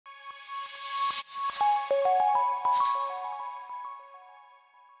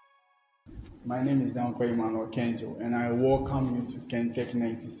My name is Danko Emmanuel Kenjo, and I welcome you to KenTech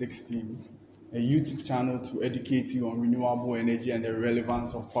 9016, a YouTube channel to educate you on renewable energy and the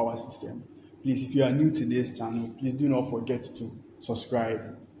relevance of power system. Please, if you are new to this channel, please do not forget to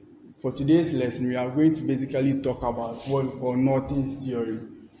subscribe. For today's lesson, we are going to basically talk about what we call Norton's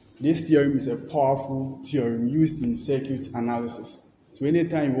theorem. This theorem is a powerful theorem used in circuit analysis. So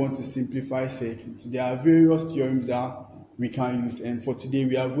anytime you want to simplify circuits, there are various theorems that we can use, and for today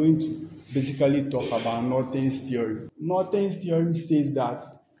we are going to basically talk about Norton's theorem. Norton's theorem states that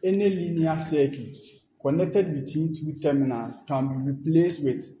any linear circuit connected between two terminals can be replaced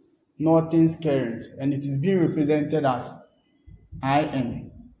with Norton's current, and it is being represented as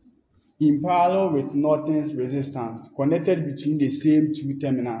IN in parallel with Norton's resistance connected between the same two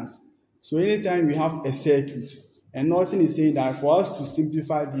terminals. So anytime we have a circuit, and Norton is saying that for us to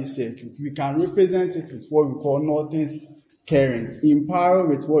simplify this circuit, we can represent it with what we call Norton's current in parallel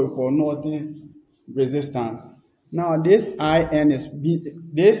with what we call Norton's resistance. Now this IN is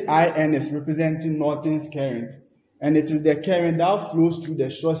representing Norton's current, and it is the current that flows through the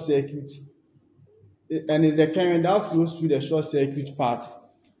short circuit, part.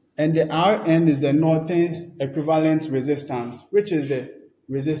 And the Rn is the Norton's equivalent resistance, which is the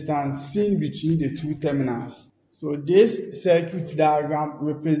resistance seen between the two terminals. So this circuit diagram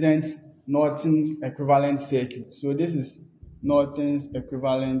represents Norton's equivalent circuit. So this is Norton's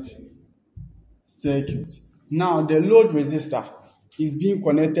equivalent circuit. Now the load resistor is being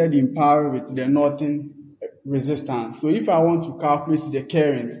connected in parallel with the Norton resistance. So if I want to calculate the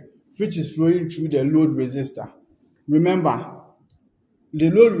current which is flowing through the load resistor, remember the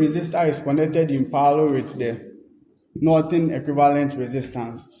load resistor is connected in parallel with the Norton equivalent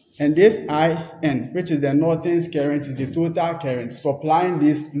resistance, and this IN, which is the Norton's current, is the total current supplying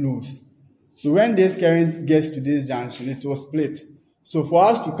these loads. So when this current gets to this junction, it will split. So for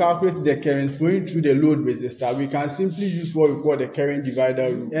us to calculate the current flowing through the load resistor, we can simply use what we call the current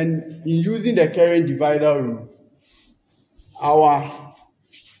divider rule. And in using the current divider rule, our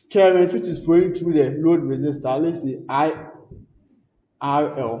current which is flowing through the load resistor, let's say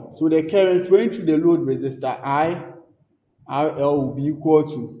IRL. So the current flowing through the load resistor IRL will be equal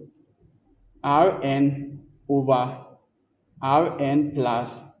to Rn over Rn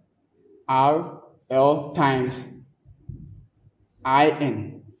plus RL times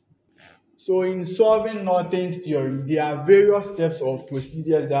IN. So in solving Norton's theorem, there are various steps or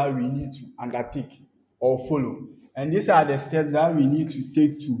procedures that we need to undertake or follow. And these are the steps that we need to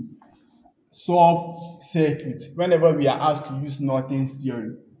take to solve circuit whenever we are asked to use Norton's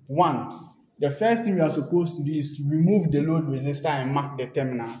theorem. One, the first thing we are supposed to do is to remove the load resistor and mark the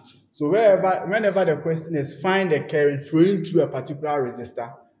terminal. So whenever the question is find the current flowing through a particular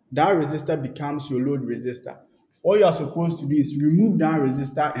resistor, that resistor becomes your load resistor. All you are supposed to do is remove that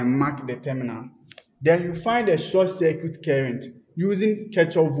resistor and mark the terminal. Then you find a short circuit current using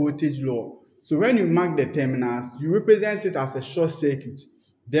Kirchhoff voltage law. So when you mark the terminals, you represent it as a short circuit.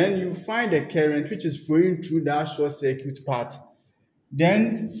 Then you find the current which is flowing through that short circuit part.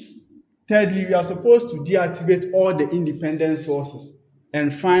 Then thirdly, we are supposed to deactivate all the independent sources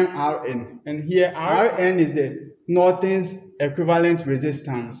and find Rn. And here Rn is the Norton's equivalent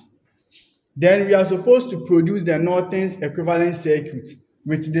resistance. Then we are supposed to produce the Norton's equivalent circuit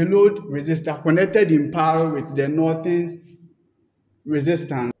with the load resistor connected in parallel with the Norton's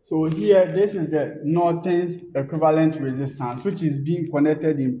resistance. So here, this is the Norton's equivalent resistance, which is being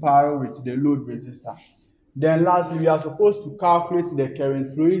connected in parallel with the load resistor. Then lastly, we are supposed to calculate the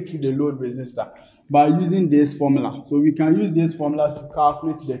current flowing through the load resistor by using this formula. So we can use this formula to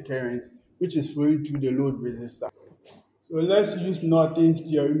calculate the current which is flowing through the load resistor. So let's use Norton's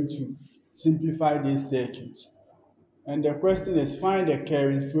theorem to simplify this circuit. And the question is find the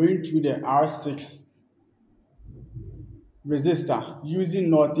current flowing through the R6 resistor using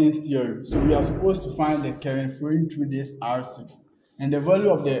Norton's theorem. So we are supposed to find the current flowing through this R6, and the value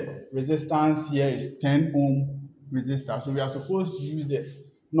of the resistance here is 10 ohm resistor. So we are supposed to use the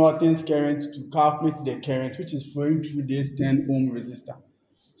Norton's current to calculate the current which is flowing through this 10 ohm resistor.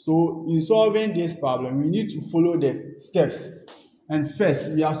 So in solving this problem, we need to follow the steps. And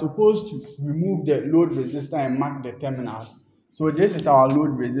first, we are supposed to remove the load resistor and mark the terminals. So this is our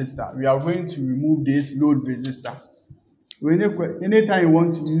load resistor. We are going to remove this load resistor. So anytime you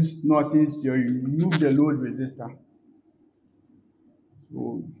want to use Norton's theorem, you remove the load resistor.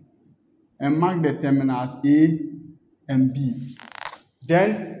 So, and mark the terminals A and B.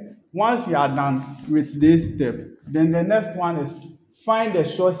 Then, once we are done with this step, then the next one is find the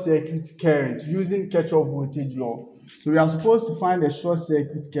short circuit current using Kirchhoff voltage law. So we are supposed to find the short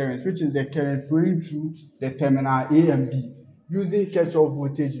circuit current, which is the current flowing through the terminal A and B. using Kirchhoff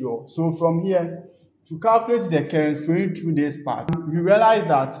voltage law. So from here, to calculate the current flowing through this part, we realize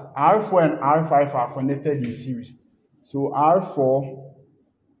that R4 and R5 are connected in series. So R4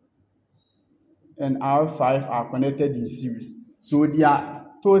 and R5 are connected in series. So their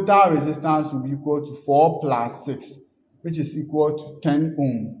total resistance will be equal to 4 plus 6, which is equal to 10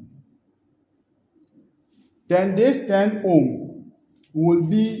 ohm. Then this 10 ohm will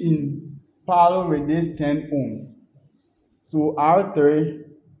be in parallel with this 10 ohm. So R3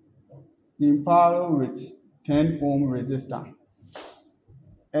 in parallel with 10 ohm resistor.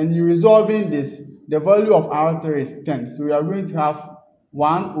 And in resolving this, the value of R3 is 10. So we are going to have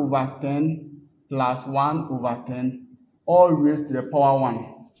 1 over 10 plus 1 over 10 all raised to the power 1.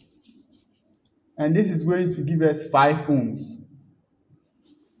 And this is going to give us 5 ohms.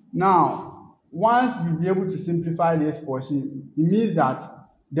 Now, once we'll be able to simplify this portion, it means that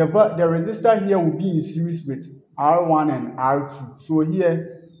the resistor here will be in series with R1 and R2. So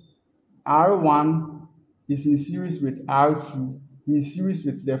here, R1 is in series with R2, in series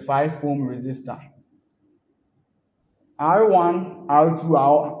with the 5 ohm resistor. R1, R2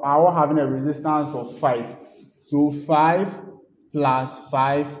 are all having a resistance of 5. So 5 plus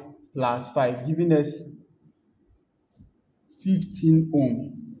 5 plus 5, giving us 15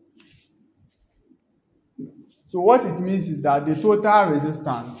 ohm. So what it means is that the total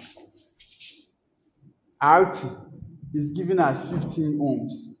resistance, RT, is giving us 15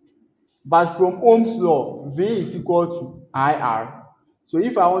 ohms. But from Ohm's law, V is equal to IR. So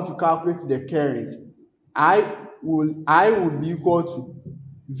if I want to calculate the current, I will be equal to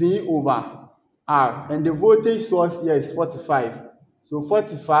V over R. And the voltage source here is 45. So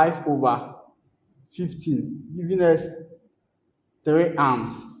 45 over 15, giving us 3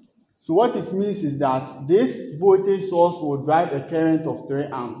 amps. So what it means is that this voltage source will drive a current of 3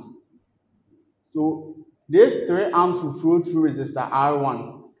 amps. So this 3 amps will flow through resistor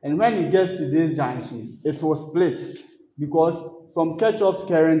R1. And when it gets to this junction, it will split, because from Kirchhoff's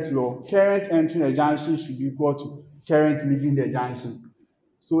current law, current entering a junction should be equal to current leaving the junction.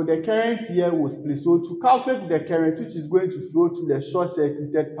 So the current here will split. So to calculate the current which is going to flow through the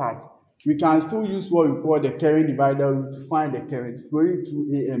short-circuited part, we can still use what we call the current divider rule to find the current flowing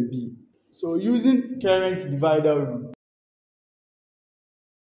through A and B. So using current divider rule,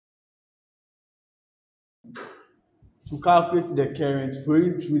 to calculate the current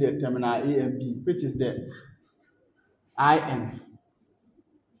flowing through the terminal A and B, which is the IN.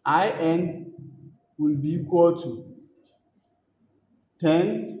 IN will be equal to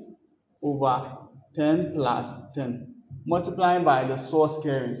 10 over 10 plus 10, multiplying by the source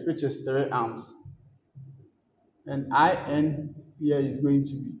current, which is 3 amps. And IN here is going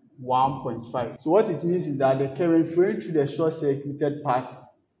to be 1.5. So what it means is that the current flowing through the short-circuited part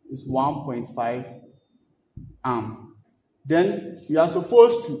is 1.5 amp. Then we are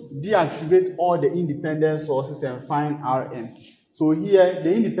supposed to deactivate all the independent sources and find Rn. So here,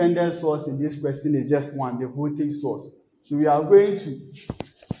 the independent source in this question is just one, the voltage source. So we are going to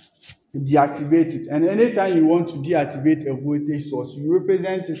deactivate it. And anytime you want to deactivate a voltage source, you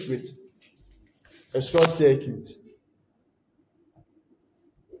represent it with a short circuit.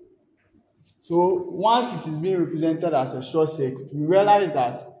 So once it is being represented as a short circuit, we realize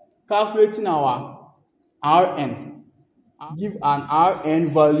that calculating our Rn give an Rn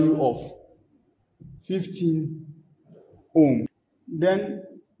value of 15 ohm. Then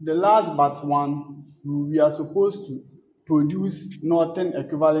the last but one, we are supposed to produce Norton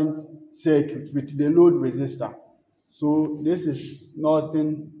equivalent circuit with the load resistor. So this is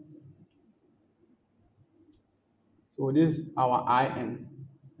Norton. So this is our IN,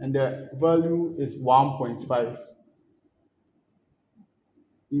 and the value is 1.5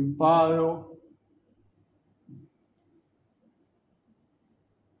 in parallel.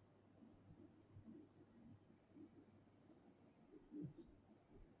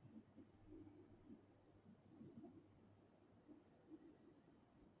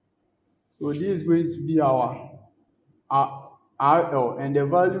 So this is going to be our RL, and the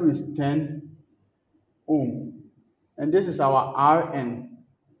value is 10 ohm. And this is our Rn,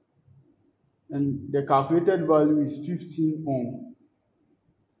 and the calculated value is 15 ohm.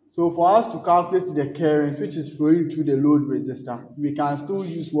 So for us to calculate the current which is flowing through the load resistor, we can still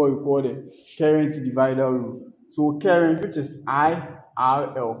use what we call the current divider rule. So current, which is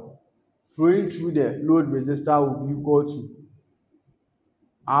IRL, flowing through the load resistor will be equal to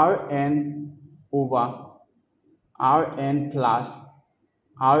Rn over Rn plus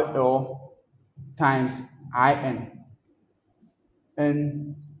RL times In.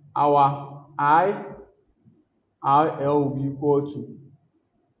 And our IRL will be equal to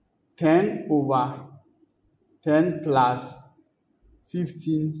 10 over 10 plus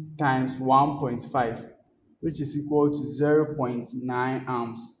 15 times 1.5, which is equal to 0.9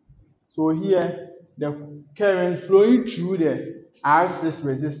 amps. So here the current flowing through the R6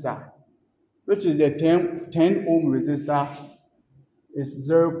 resistor, which is the 10 ohm resistor, is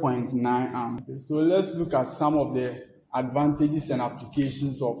 0.9 amps. So let's look at some of the advantages and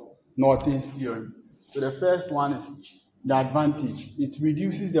applications of Norton's theorem. So the first one is the advantage. It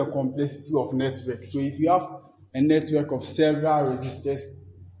reduces the complexity of network. So if you have a network of several resistors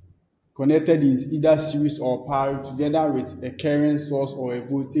connected in either series or parallel together with a current source or a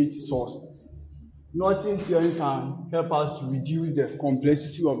voltage source, Norton's theorem can help us to reduce the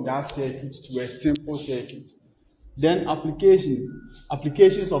complexity of that circuit to a simple circuit. Then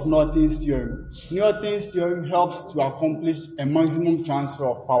applications of Norton's theorem. Norton's theorem helps to accomplish a maximum transfer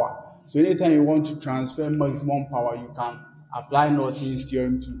of power. So anytime you want to transfer maximum power, you can apply Norton's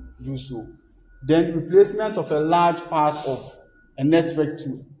theorem to do so. Then replacement of a large part of a network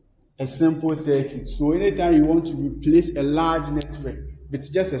to a simple circuit. So anytime you want to replace a large network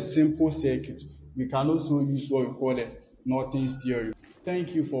with just a simple circuit, we can also use what we call the Norton's theorem.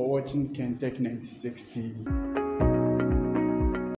 Thank you for watching Kentech 96 TV.